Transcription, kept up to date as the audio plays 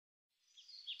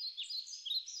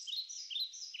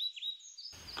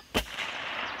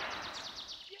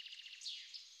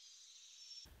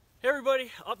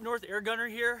everybody, Up North Air Gunner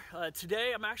here.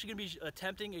 Today I'm actually going to be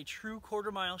attempting a true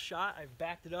quarter-mile shot. I've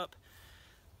backed it up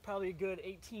probably a good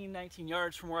 18-19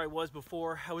 yards from where I was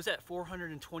before. I was at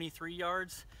 423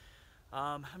 yards.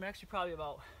 I'm actually probably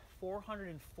about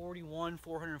 441,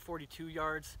 442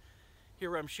 yards here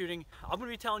where I'm shooting. I'm going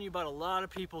to be telling you about a lot of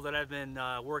people that I've been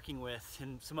working with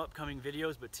in some upcoming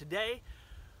videos, but today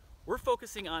we're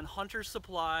focusing on Hunter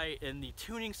Supply and the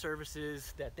tuning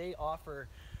services that they offer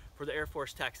for the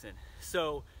AirForce Texan.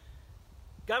 So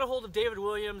got a hold of David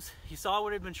Williams. He saw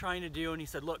what I'd been trying to do and he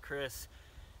said, look Chris,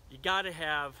 you gotta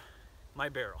have my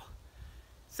barrel.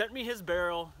 Sent me his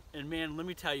barrel, and man, let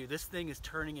me tell you, this thing is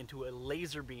turning into a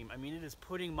laser beam. I mean, it is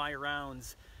putting my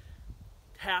rounds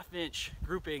half-inch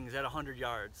groupings at 100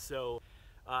 yards. So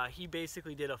he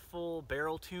basically did a full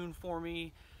barrel tune for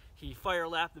me. He fire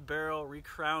lapped the barrel,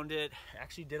 recrowned it,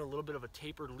 actually did a little bit of a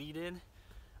tapered lead in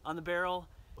on the barrel.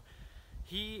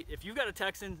 If you've got a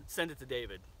Texan, send it to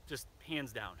David, just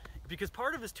hands down. Because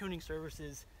part of his tuning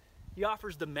services, he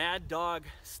offers the Mad Dog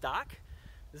stock.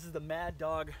 This is the Mad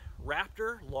Dog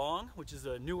Raptor Long, which is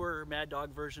a newer Mad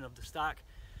Dog version of the stock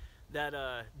that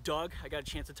Doug, I got a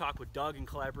chance to talk with Doug and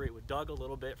collaborate with Doug a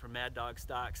little bit from Mad Dog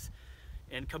Stocks.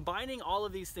 And combining all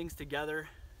of these things together,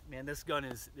 man, this gun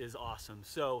is awesome.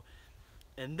 So,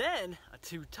 and then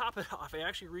to top it off, I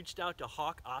actually reached out to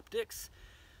Hawk Optics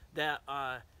that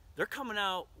they're coming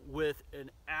out with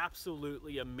an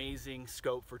absolutely amazing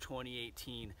scope for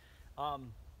 2018.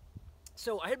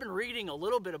 So I had been reading a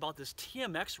little bit about this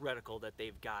TMX reticle that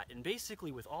they've got, and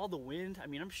basically with all the wind, I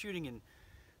mean, I'm shooting in,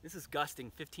 this is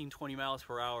gusting 15-20 miles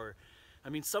per hour. I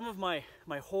mean, some of my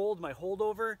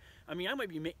holdover, I mean, I might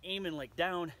be aiming like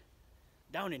down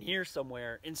in here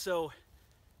somewhere. And so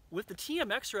with the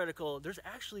TMX reticle, there's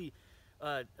actually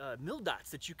mil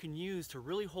dots that you can use to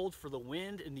really hold for the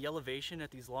wind and the elevation at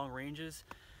these long ranges.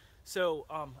 So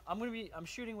I'm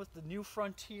shooting with the new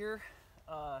Frontier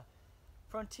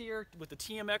with the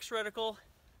TMX reticle.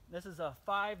 This is a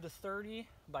 5-30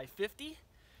 by 50,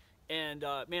 and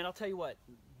man, I'll tell you what,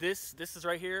 this is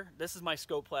right here. This is my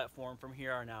scope platform from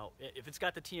here on out. If it's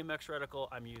got the TMX reticle,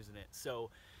 I'm using it.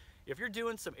 So if you're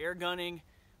doing some air gunning,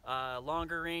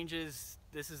 longer ranges,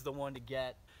 this is the one to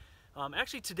get.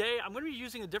 Actually today I'm going to be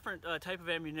using a different type of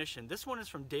ammunition. This one is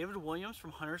from David Williams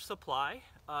from Hunter Supply.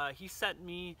 He sent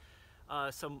me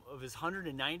some of his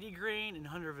 190 grain and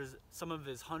some of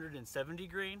his 170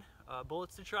 grain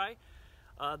bullets to try.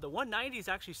 The 190s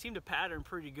actually seem to pattern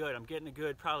pretty good. I'm getting a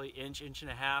good probably inch and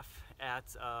a half at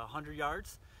 100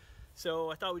 yards.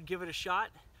 So I thought we'd give it a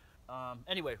shot.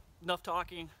 Anyway, enough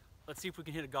talking. Let's see if we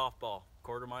can hit a golf ball.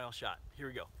 Quarter-mile shot. Here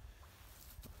we go.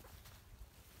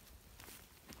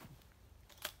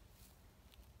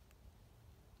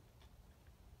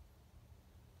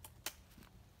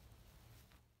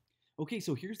 Okay,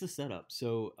 so here's the setup.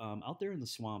 So out there in the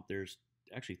swamp, there's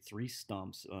actually 3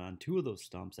 stumps. On 2 of those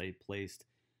stumps, I placed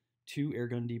 2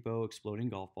 Airgun Depot exploding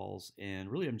golf balls, and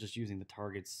really I'm just using the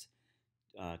targets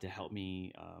to help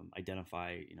me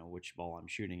identify, which ball I'm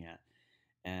shooting at.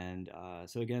 And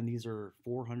so again, these are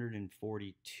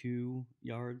 442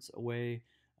 yards away.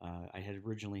 I had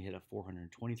originally hit a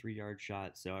 423 yard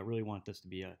shot, so I really want this to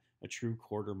be a true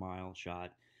quarter-mile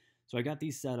shot. So I got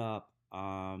these set up.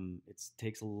 It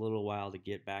takes a little while to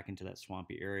get back into that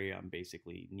swampy area. I'm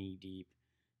basically knee deep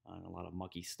on a lot of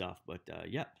mucky stuff, but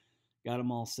yeah, got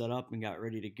them all set up and got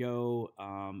ready to go.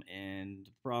 And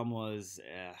the problem was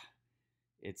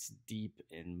it's deep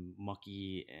and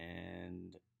mucky,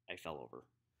 and I fell over.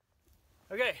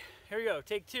 Okay, here we go,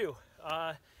 take 2.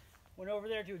 Went over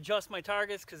there to adjust my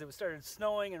targets because it started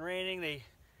snowing and raining. They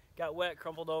got wet,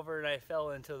 crumpled over, and I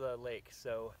fell into the lake.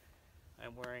 So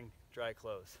I'm wearing dry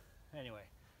clothes. Anyway,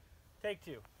 take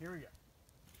 2. Here we go.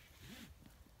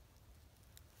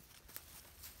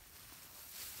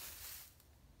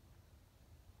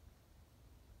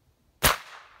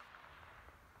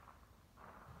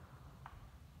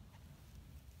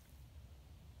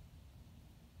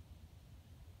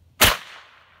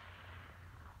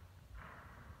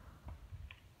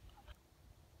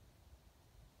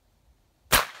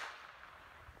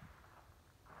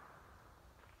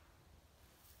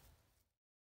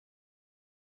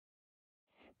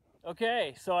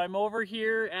 Okay, so I'm over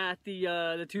here at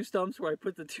the 2 stumps where I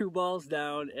put the 2 balls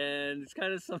down, and it's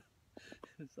kind of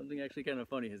something actually kind of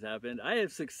funny has happened. I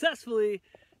have successfully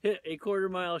hit a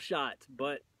quarter-mile shot,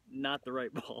 but not the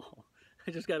right ball.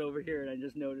 I just got over here and I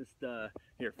just noticed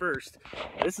here first.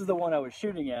 This is the one I was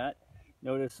shooting at.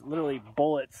 Notice literally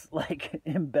bullets like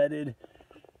embedded,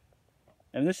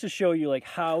 and this to show you like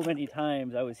how many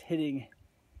times I was hitting.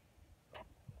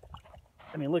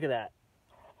 I mean, look at that.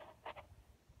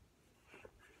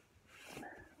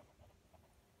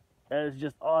 That is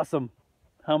just awesome.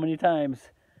 How many times?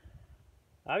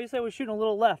 Obviously I was shooting a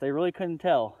little left. I really couldn't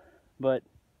tell, but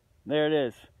there it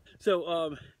is.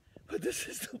 So, but this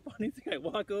is the funny thing. I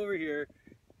walk over here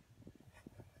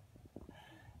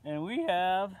and we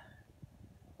have,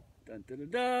 dun, dun,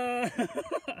 dun, dun.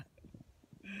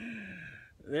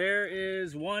 There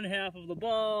is one half of the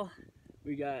ball.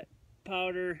 We got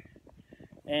powder,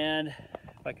 and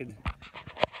if I could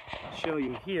show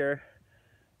you here,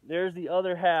 there's the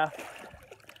other half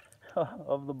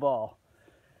of the ball.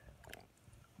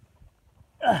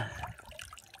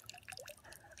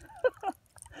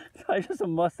 I just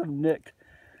must have nicked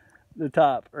the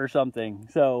top or something.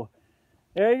 So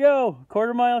there you go,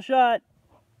 1/4 mile shot.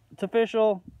 It's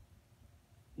official.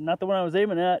 Not the one I was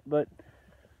aiming at, but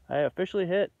I officially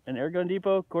hit an Air Gun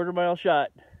Depot 1/4 mile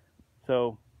shot.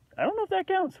 So I don't know if that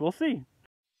counts. We'll see.